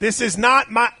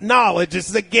my knowledge. This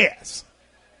is a guess.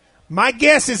 My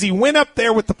guess is he went up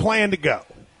there with the plan to go.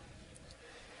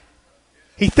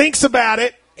 He thinks about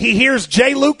it. He hears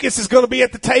Jay Lucas is going to be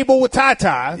at the table with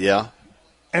Ty. Yeah.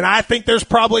 And I think there's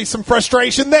probably some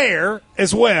frustration there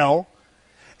as well.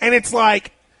 And it's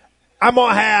like, I'm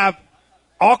going to have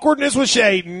awkwardness with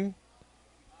Shaden,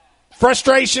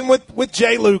 frustration with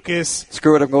Jay Lucas.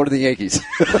 Screw it, I'm going to the Yankees.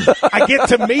 I get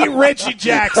to meet Reggie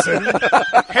Jackson.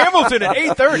 Hamilton at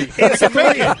 8:30. It's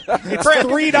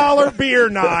 $3 beer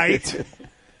night.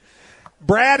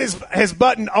 Brad has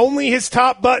buttoned only his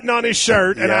top button on his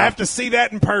shirt, and I have to see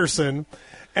that in person,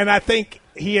 and I think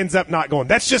he ends up not going.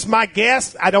 That's just my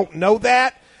guess. I don't know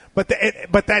that, but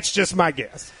that's just my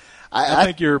guess. I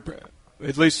think you're,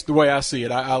 at least the way I see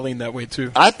it, I lean that way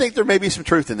too. I think there may be some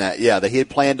truth in that, that he had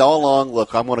planned all along,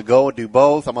 look, I'm going to go and do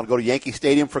both. I'm going to go to Yankee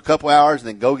Stadium for a couple hours and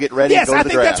then go get ready and go to the draft.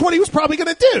 Yes, I think that's what he was probably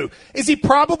going to do, is he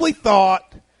probably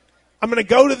thought, I'm going to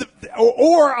go to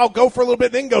or I'll go for a little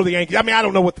bit, then go to the Yankees. I mean, I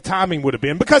don't know what the timing would have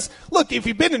been because, look, if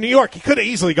you've been to New York, he could have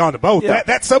easily gone to both. Yeah.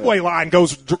 That subway line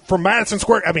goes from Madison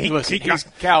Square. I mean, he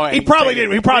probably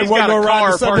didn't. He probably wouldn't go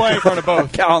around the subway. In front of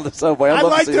both. Cal on the subway. I'd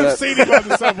like to have seen him on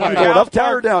the subway. Going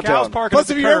uptown or downtown? Plus,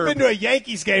 if you've ever been to a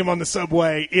Yankees game on the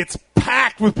subway, it's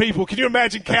packed with people. Can you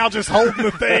imagine Cal just holding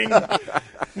the thing?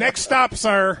 Next stop,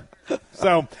 sir.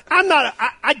 So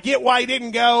I get why he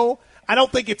didn't go. I don't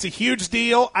think it's a huge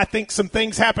deal. I think some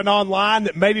things happened online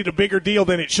that made it a bigger deal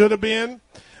than it should have been.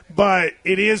 But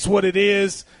it is what it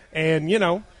is. And,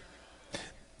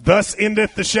 thus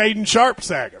endeth the Shaden Sharp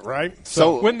saga, right?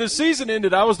 So when the season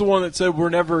ended, I was the one that said we're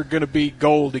never going to be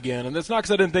gold again. And that's not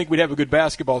because I didn't think we'd have a good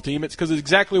basketball team. It's because it's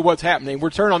exactly what's happening. We're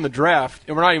turning on the draft,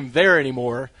 and we're not even there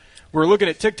anymore. We're looking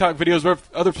at TikTok videos of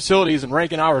other facilities and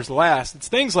ranking ours last. It's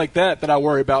things like that I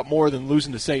worry about more than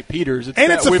losing to St. Peter's.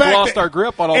 We've lost our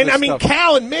grip on all this stuff. And,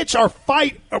 Cal and Mitch are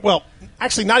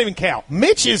actually not even Cal.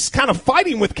 Mitch is kind of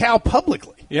fighting with Cal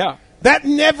publicly. Yeah. That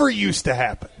never used to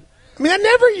happen. I mean, that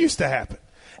never used to happen.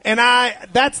 And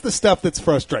that's the stuff that's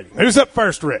frustrating. Who's up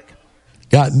first, Rick?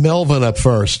 Got Melvin up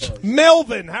first.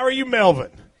 Melvin. How are you,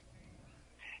 Melvin?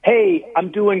 Hey,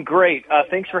 I'm doing great.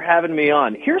 Thanks for having me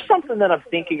on. Here's something that I'm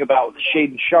thinking about with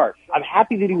Shaden Sharp. I'm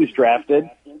happy that he was drafted,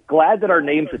 glad that our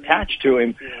name's attached to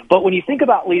him. But when you think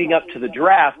about leading up to the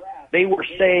draft, they were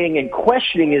saying and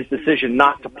questioning his decision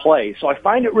not to play. So I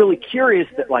find it really curious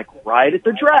that, right at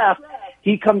the draft,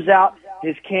 he comes out,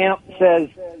 his camp says,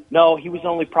 no, he was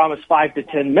only promised 5 to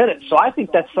 10 minutes. So I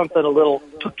think that's something a little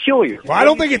peculiar. Well, I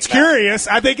don't think it's curious.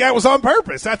 I think that was on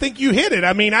purpose. I think you hit it.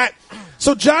 I mean,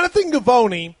 So Jonathan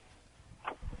Givony,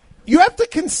 you have to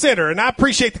consider, and I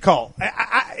appreciate the call.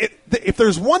 If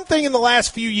there's one thing in the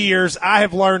last few years I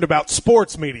have learned about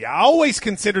sports media, I always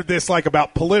considered this like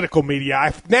about political media.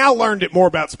 I've now learned it more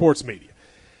about sports media.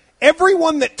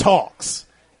 Everyone that talks,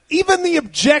 even the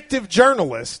objective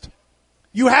journalist,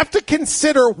 you have to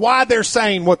consider why they're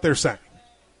saying what they're saying,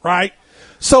 right?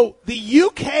 So the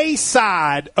UK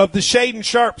side of the Shaden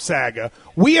Sharp saga,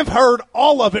 we have heard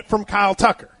all of it from Kyle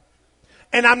Tucker.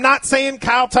 And I'm not saying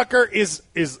Kyle Tucker is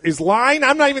lying.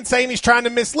 I'm not even saying he's trying to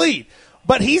mislead.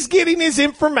 But he's getting his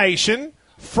information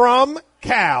from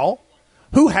Cal,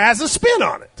 who has a spin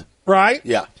on it, right?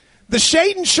 Yeah. The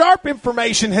Shaden Sharp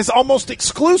information has almost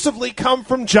exclusively come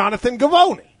from Jonathan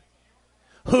Givony,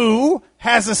 who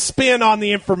has a spin on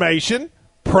the information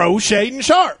pro Shaden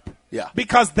Sharp. Yeah.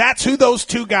 Because that's who those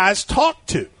two guys talk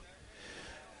to.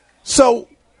 So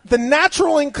the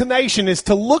natural inclination is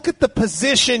to look at the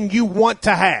position you want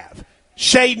to have.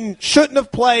 Shaden shouldn't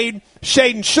have played,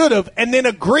 Shaden should have, and then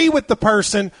agree with the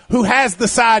person who has the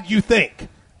side you think.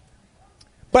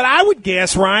 But I would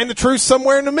guess, Ryan, the truth's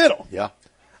somewhere in the middle. Yeah.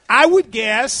 I would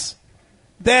guess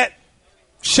that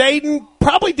Shaden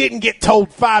probably didn't get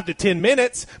told 5 to 10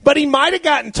 minutes, but he might have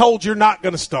gotten told you're not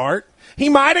going to start. He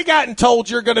might have gotten told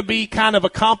you're going to be kind of a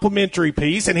complimentary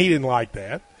piece, and he didn't like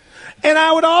that. And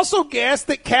I would also guess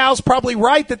that Cal's probably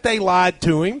right that they lied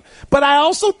to him, but I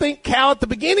also think Cal at the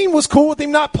beginning was cool with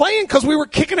him not playing because we were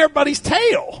kicking everybody's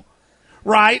tail,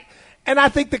 right? And I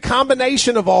think the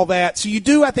combination of all that, so you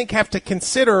do, I think, have to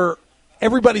consider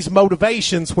everybody's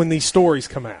motivations when these stories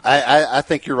come out. I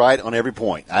think you're right on every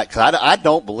point. I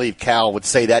don't believe Cal would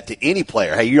say that to any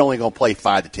player. Hey, you're only going to play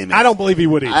 5 to 10 minutes. I don't believe he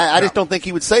would either. I just don't think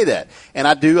he would say that. And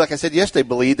I do, like I said yesterday,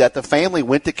 believe that the family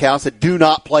went to Cal and said, do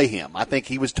not play him. I think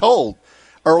he was told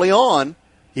early on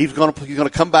he's going to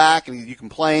come back and you can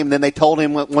play him. And then they told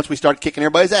him once we started kicking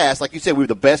everybody's ass, like you said, we were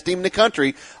the best team in the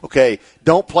country. Okay,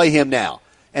 don't play him now.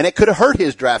 And it could have hurt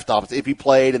his draft stock if he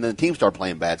played and then the team started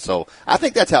playing bad. So I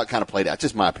think that's how it kind of played out.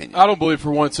 Just my opinion. I don't believe for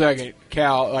one second,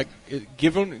 Cal,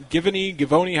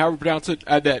 Givony, however you pronounce it,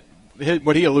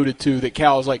 what he alluded to, that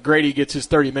Cal is like, Grady gets his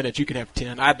 30 minutes, you can have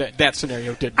 10. That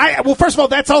scenario didn't. Well, first of all,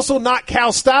 that's also not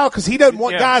Cal's style because he doesn't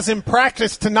want guys in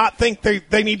practice to not think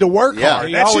they need to work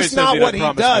hard. That's just not what he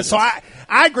does. Minutes. So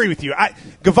I agree with you.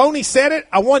 Givony said it.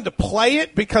 I wanted to play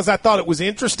it because I thought it was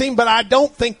interesting, but I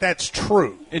don't think that's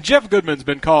true. And Jeff Goodman's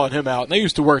been calling him out, and they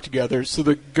used to work together, so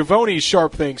the Givony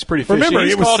Sharp thing's pretty fishy. Remember,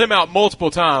 he's called him out multiple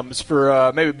times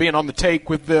for maybe being on the take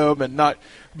with them and not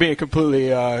being completely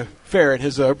fair in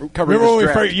his coverage.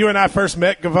 Remember when you and I first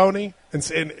met Givony? And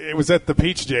it was at the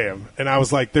Peach Jam, and I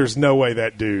was like, "There's no way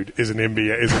that dude is an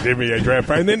NBA draft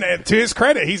player." And then, to his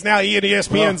credit, he's now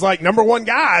ESPN's like number one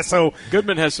guy. So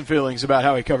Goodman has some feelings about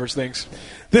how he covers things.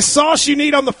 The sauce you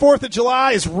need on the 4th of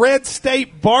July is Red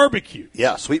State Barbecue.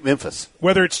 Yeah, Sweet Memphis.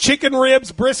 Whether it's chicken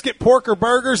ribs, brisket, pork, or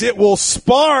burgers, it will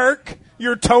spark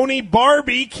your Tony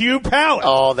Barbecue palate.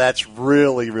 Oh, that's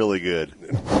really, really good.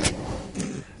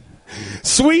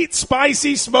 Sweet,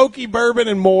 spicy, smoky bourbon,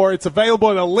 and more. It's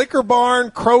available in a Liquor Barn,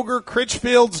 Kroger,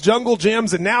 Critchfield's, Jungle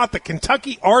Gyms, and now at the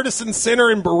Kentucky Artisan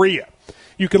Center in Berea.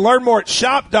 You can learn more at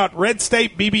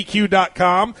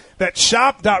shop.redstatebbq.com. That's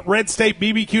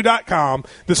shop.redstatebbq.com.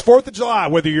 This 4th of July,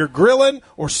 whether you're grilling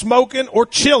or smoking or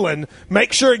chilling,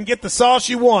 make sure and get the sauce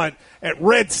you want at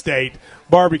Red State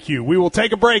Barbecue. We will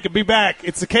take a break and be back.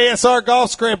 It's the KSR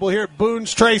Golf Scramble here at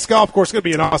Boone's Trace Golf Course. It's going to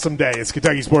be an awesome day. It's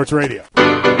Kentucky Sports Radio.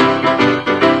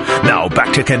 Now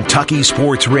back to Kentucky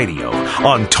Sports Radio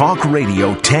on Talk Radio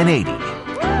 1080.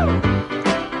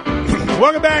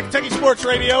 Welcome back, Kentucky Sports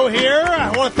Radio here. I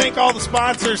want to thank all the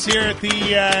sponsors here at the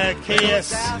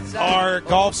KSR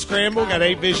Golf Scramble. Got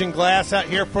A-Vision Glass out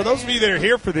here. For those of you that are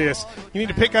here for this, you need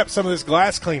to pick up some of this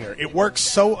glass cleaner. It works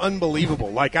so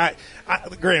unbelievable. Like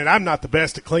granted, I'm not the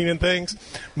best at cleaning things,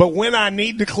 but when I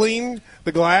need to clean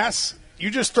the glass, you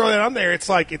just throw that on there. It's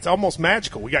like it's almost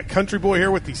magical. We got Country Boy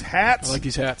here with these hats. I like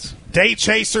these hats. Day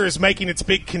Chaser is making its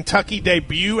big Kentucky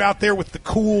debut out there with the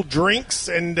cool drinks,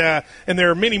 and there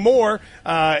are many more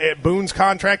at Boone's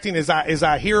Contracting. As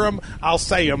I hear them, I'll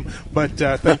say them. But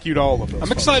thank you to all of them.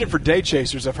 I'm excited for Day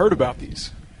Chasers. I've heard about these.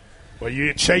 Well,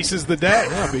 it chases the day.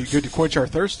 Yeah, it'll be good to quench our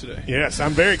thirst today. Yes,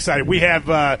 I'm very excited. We have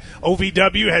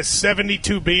OVW has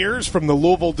 72 beers from the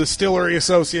Louisville Distillery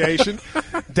Association.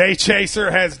 Day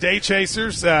Chaser has Day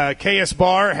Chasers. KS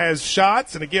Bar has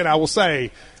shots. And again, I will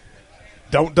say,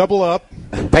 don't double up.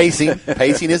 Pacing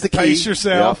is the key. Pace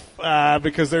yourself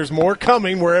because there's more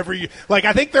coming wherever you – like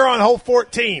I think they're on hole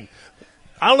 14.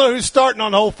 I don't know who's starting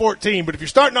on hole 14, but if you're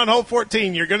starting on hole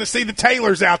 14, you're going to see the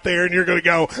Taylors out there, and you're going to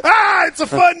go, it's a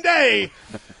fun day.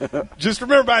 Just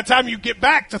remember, by the time you get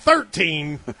back to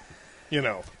 13,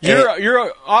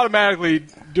 You're automatically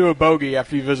do a bogey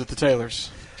after you visit the Taylors.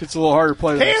 It's a little harder to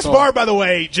play than KS Bar, by the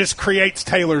way, just creates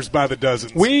Taylors by the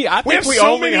dozens. I think we so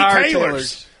only many hire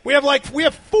Taylors. We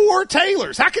have 4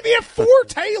 Taylors. How can you have 4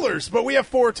 Taylors? But we have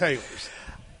 4 Taylors.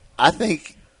 I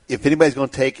think if anybody's going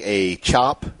to take a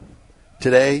chop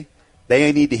today,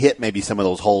 they need to hit maybe some of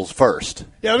those holes first.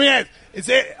 Yeah, let me ask,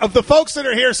 of the folks that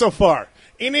are here so far,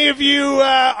 any of you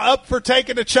up for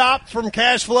taking a chop from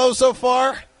Cash Flow so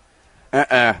far?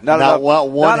 Not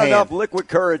enough liquid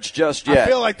courage just yet. I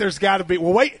feel like there's got to be.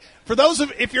 Well, wait. For those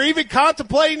if you're even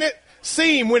contemplating it,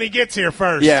 see him when he gets here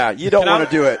first. Yeah, you don't want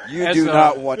to do it. You do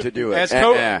not want to do it. As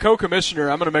co-commissioner,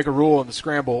 I'm going to make a rule in the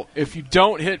scramble. If you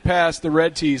don't hit past the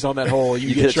red tees on that hole,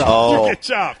 you get chopped. Oh. You get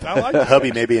chopped. I like that.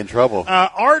 Hubby may be in trouble.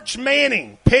 Arch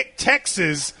Manning picked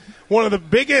Texas, one of the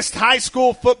biggest high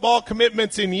school football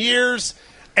commitments in years.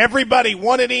 Everybody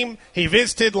wanted him. He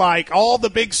visited all the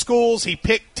big schools. He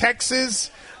picked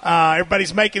Texas.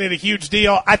 Everybody's making it a huge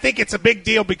deal. I think it's a big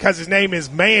deal because his name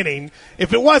is Manning.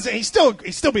 If it wasn't, he'd still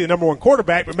be the number one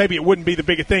quarterback, but maybe it wouldn't be the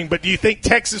biggest thing. But do you think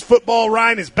Texas football,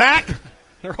 Ryan, is back?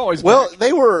 They're always back.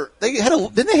 Didn't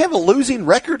they have a losing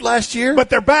record last year? But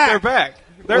they're back. They're back.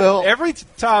 Every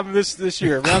time this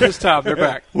year, around this time, they're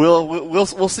back.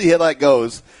 We'll see how that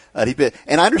goes.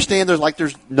 And I understand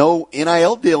there's no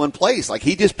NIL deal in place.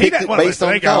 He just picked it based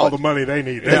on they got all the money they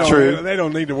need. That's true. They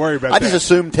don't need to worry about that. I just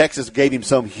assumed Texas gave him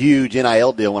some huge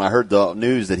NIL deal when I heard the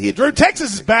news that he had. Drew,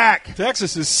 Texas is back.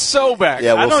 Texas is so back.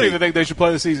 Yeah, I don't see. even think they should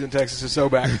play the season. Texas is so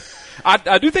back.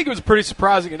 I do think it was a pretty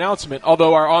surprising announcement,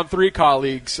 although our On3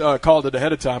 colleagues called it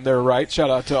ahead of time. They were right. Shout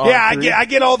out to On3. Yeah, I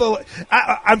get all the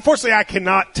unfortunately, I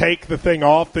cannot take the thing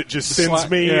off that just sends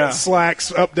me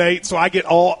Slack's update. So I get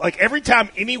every time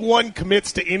anyone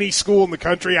commits to any school in the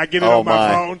country, I get it on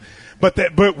my phone. But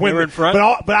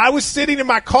I was sitting in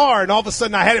my car, and all of a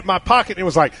sudden I had it in my pocket, and it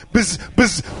was like buzz,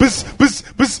 buzz, buzz, buzz,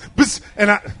 buzz, buzz, and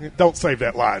I don't save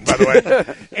that line, by the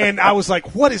way. And I was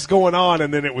like, "What is going on?"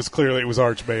 And then it was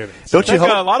Arch Manning. Don't you hope?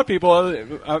 A lot of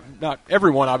people, not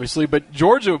everyone, obviously, but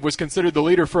Georgia was considered the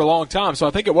leader for a long time, so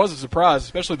I think it was a surprise,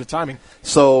 especially the timing.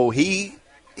 So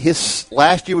his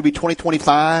last year would be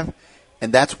 2025,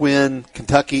 and that's when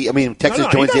Texas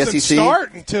joins the SEC. He doesn't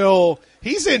start until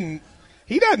he's in.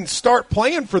 He doesn't start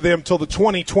playing for them till the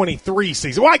 2023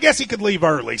 season. Well, I guess he could leave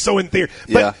early. So in theory,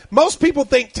 but most people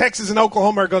think Texas and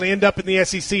Oklahoma are going to end up in the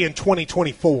SEC in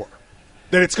 2024.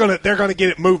 That they're going to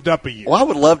get it moved up a year. Well, I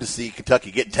would love to see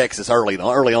Kentucky get Texas early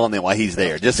on then while he's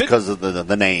there, just because of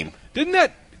the name. Didn't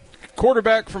that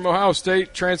quarterback from Ohio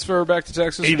State transfer back to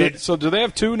Texas. He did. So do they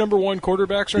have 2 number 1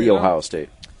 quarterbacks right The now? Ohio State.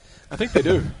 I think they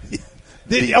do.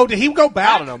 Did he go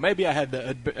back? I don't know. Maybe I had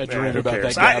a dream about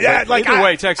cares? that guy. Either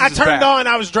way, Texas is turned back. on.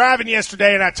 I was driving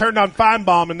yesterday, and I turned on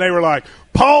Feinbaum, and they were like,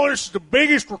 "Paul, this is the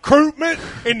biggest recruitment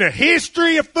in the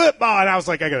history of football." And I was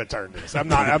like, "I got to turn this. I'm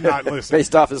not listening."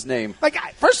 Based off his name.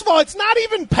 First of all, it's not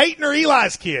even Peyton or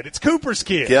Eli's kid. It's Cooper's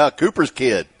kid. Yeah, Cooper's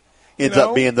kid ends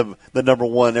up being the number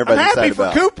one. I'm Everybody's happy excited for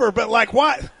about. Cooper, but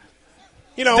what?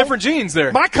 Different genes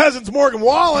there. My cousin's Morgan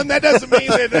Wallen. That doesn't mean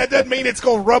that doesn't mean it's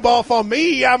going to rub off on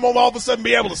me. I'm going to all of a sudden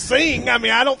be able to sing. I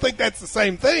mean, I don't think that's the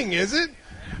same thing, is it?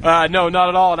 No, not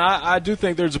at all. And I do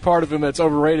think there's a part of him that's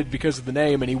overrated because of the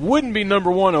name, and he wouldn't be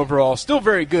number 1 overall. Still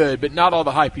very good, but not all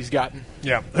the hype he's gotten.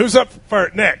 Yeah. Who's up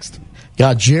for next?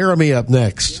 Got Jeremy up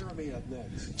next.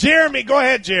 Jeremy, go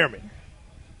ahead, Jeremy.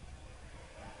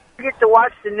 Did you get to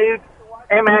watch the new?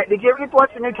 Hey, Matt, did you ever get to watch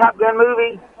the new Top Gun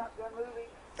movie?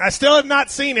 I still have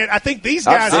not seen it. I think these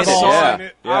guys have all seen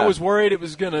it. I was worried it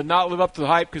was going to not live up to the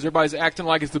hype because everybody's acting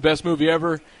like it's the best movie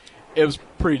ever. It was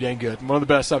pretty dang good. One of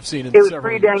the best I've seen in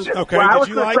several years. Dang good. Okay, well, did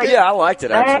you like it? Yeah, I liked it,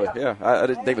 actually. Yeah, I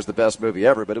didn't think it was the best movie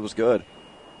ever, but it was good.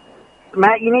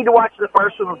 Matt, you need to watch the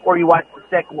first one before you watch the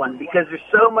second one because there's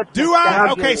so much. Do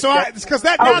I? Okay, so because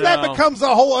that becomes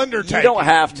a whole undertaking. You don't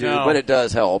have to, but it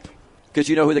does help because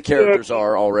you know who the characters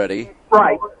are already.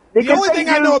 Right. The only thing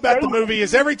I know about the movie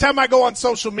is every time I go on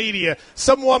social media,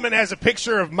 some woman has a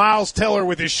picture of Miles Teller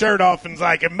with his shirt off and is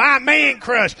like, "My man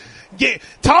crush,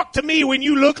 talk to me when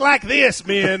you look like this,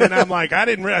 man." And I'm like, I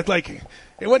didn't realize,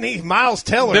 it wasn't Miles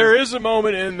Teller. There is a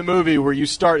moment in the movie where you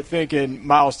start thinking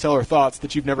Miles Teller thoughts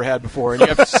that you've never had before, and you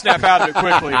have to snap out of it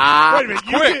quickly. Wait a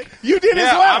minute, you did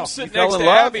as well. I'm sitting next to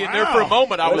Abby, and there for a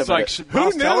moment I was like,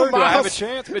 Miles Teller, do I have a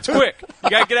chance? It's quick.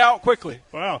 You got to get out quickly.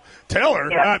 Wow,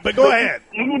 Teller. But go ahead.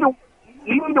 You need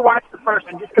to watch the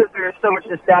first one just because there's so much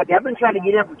nostalgia. I've been trying to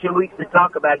get in for 2 weeks to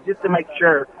talk about it just to make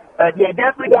sure.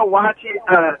 Definitely go watch it.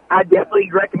 I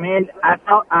definitely recommend.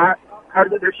 I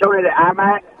heard that they're showing it at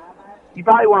IMAX. You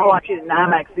probably want to watch it in an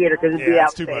IMAX theater because it'd be it's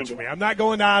outstanding. too much for me. I'm not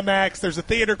going to IMAX. There's a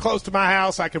theater close to my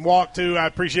house I can walk to. I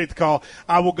appreciate the call.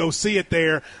 I will go see it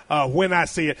there when I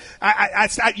see it. I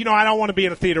don't want to be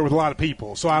in a theater with a lot of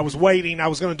people, so I was waiting. I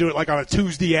was going to do it on a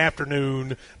Tuesday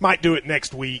afternoon. Might do it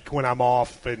next week when I'm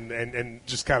off and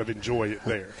just kind of enjoy it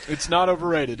there. It's not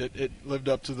overrated. It lived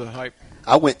up to the hype.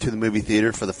 I went to the movie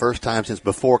theater for the first time since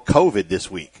before COVID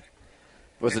this week.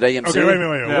 Was it AMC? Okay, wait a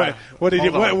minute. Yeah.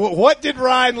 What did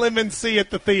Ryan Lemon see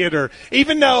at the theater?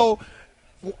 Even though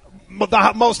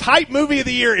the most hyped movie of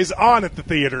the year is on at the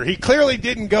theater, he clearly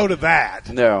didn't go to that.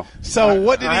 No. So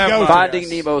what did he go to? Finding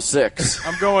Nemo 6.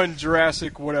 I'm going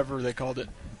Jurassic, whatever they called it.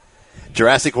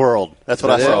 Jurassic World. That's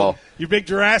what I saw. You big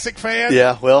Jurassic fan?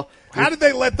 Yeah, well. How did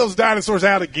they let those dinosaurs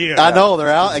out again? I know, they're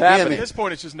out again. At this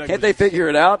point, it's just negligence. Can't they figure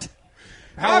it out?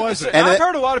 How was it? I've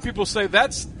heard a lot of people say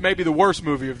that's maybe the worst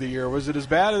movie of the year. Was it as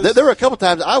bad as? There were a couple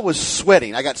times I was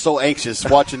sweating. I got so anxious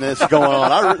watching this going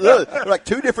on. There were like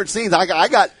 2 different scenes. I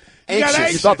got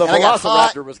anxious. You thought the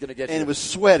Velociraptor was going to get you. And it was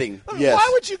sweating. Yes. Why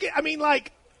would you get? I mean, I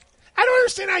don't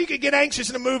understand how you could get anxious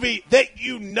in a movie that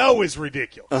you know is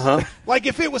ridiculous. Uh-huh.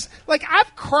 If it was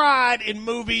I've cried in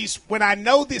movies when I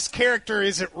know this character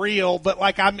isn't real, but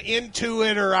I'm into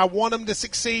it or I want him to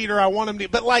succeed or I want him to.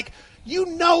 But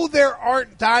there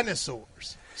aren't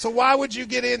dinosaurs. So why would you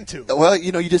get into it? Well,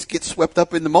 you just get swept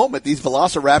up in the moment. These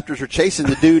velociraptors are chasing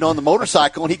the dude on the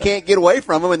motorcycle, and he can't get away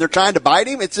from them, and they're trying to bite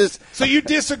him. It's just. So you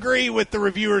disagree with the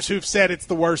reviewers who've said it's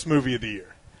the worst movie of the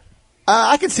year?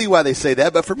 I can see why they say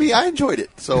that, but for me, I enjoyed it.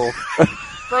 So.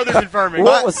 Further confirming.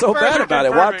 What was so bad about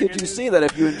it? Why could you see that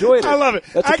if you enjoyed it? I love it.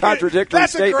 That's a contradictory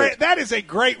statement. That is a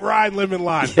great Ryan Lemon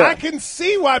line. Yeah. I can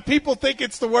see why people think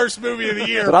it's the worst movie of the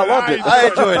year. But I loved it. I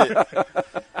enjoyed it.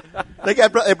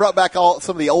 They brought back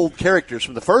some of the old characters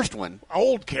from the first one.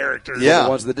 Old characters? Yeah. The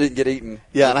ones that didn't get eaten.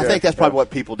 Yeah, and I think that's probably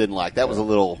what people didn't like. That was a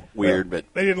little weird. But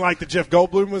they didn't like that Jeff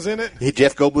Goldblum was in it?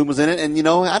 Jeff Goldblum was in it, and,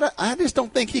 I just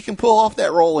don't think he can pull off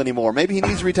that role anymore. Maybe he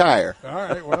needs to retire. All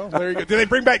right, well, there you go. Did they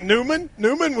bring back Newman?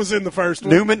 Newman was in the first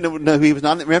one. Newman? No, he was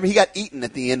not. Remember, he got eaten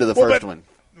at the end of the first one.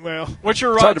 Well, what's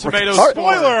your Rotten Tomatoes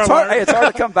spoiler alert? It's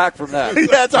hard to come back from that.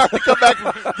 Yeah, it's hard to come back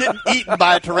from getting eaten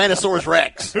by a Tyrannosaurus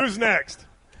Rex. Who's next?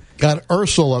 Got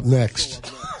Ursel up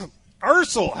next.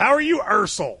 Ursel, how are you,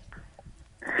 Ursel?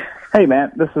 Hey,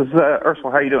 man, this is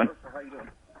Ursel. How you doing?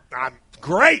 I'm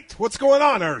great. What's going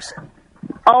on, Ursel?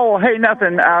 Oh, hey,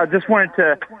 nothing. I just wanted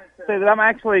to say that I'm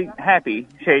actually happy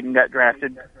Shaden got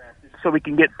drafted so we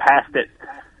can get past it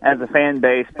as a fan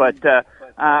base. But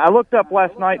I looked up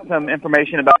last night some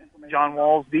information about John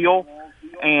Wall's deal,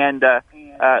 and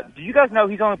do you guys know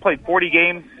he's only played 40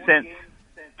 games since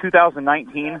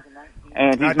 2019,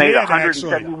 and he's made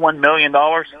 $171 million.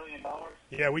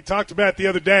 Yeah, we talked about it the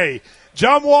other day.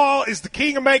 John Wall is the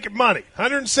king of making money.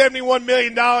 $171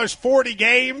 million, 40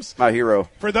 games. My hero.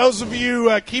 For those of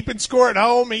you keeping score at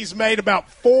home, he's made about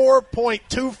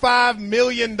 $4.25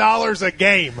 million a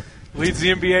game. Leads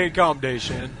the NBA in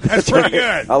commendation. That's pretty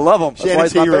good. I love him. That's why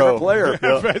he's my favorite player.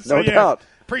 No doubt.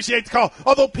 Appreciate the call.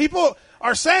 Although people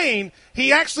are saying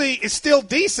he actually is still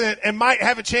decent and might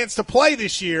have a chance to play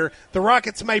this year. The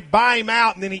Rockets may buy him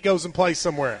out, and then he goes and plays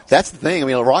somewhere else. That's the thing. I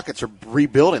mean, the Rockets are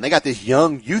rebuilding. They got this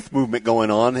young youth movement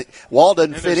going on. Wall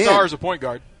doesn't fit in. Their star is a point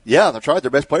guard. Yeah, that's right. Their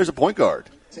best player is a point guard.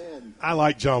 I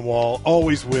like John Wall.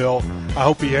 Always will. I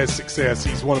hope he has success.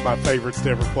 He's one of my favorites to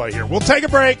ever play here. We'll take a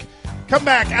break. Come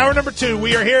back. Hour number 2.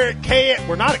 We are here at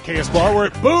we're not at KSR. We're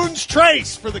at Boone's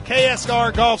Trace for the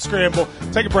KSR Golf Scramble.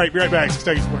 Take a break. Be right back.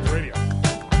 Kentucky Sports Radio.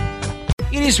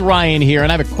 It is Ryan here,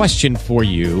 and I have a question for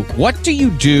you. What do you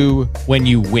do when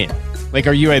you win? Like,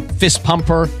 are you a fist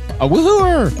pumper, a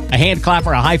woohooer, a hand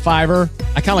clapper, a high fiver?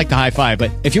 I kind of like the high five,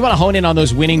 but if you want to hone in on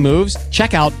those winning moves,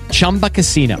 check out Chumba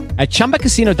Casino. At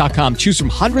ChumbaCasino.com, choose from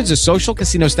hundreds of social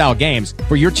casino-style games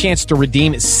for your chance to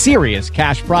redeem serious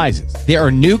cash prizes. There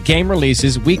are new game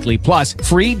releases weekly, plus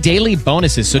free daily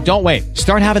bonuses, so don't wait.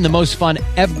 Start having the most fun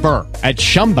ever at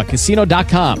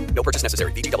ChumbaCasino.com. No purchase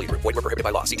necessary. VGW. Void where prohibited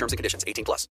by law. See terms and conditions. 18+.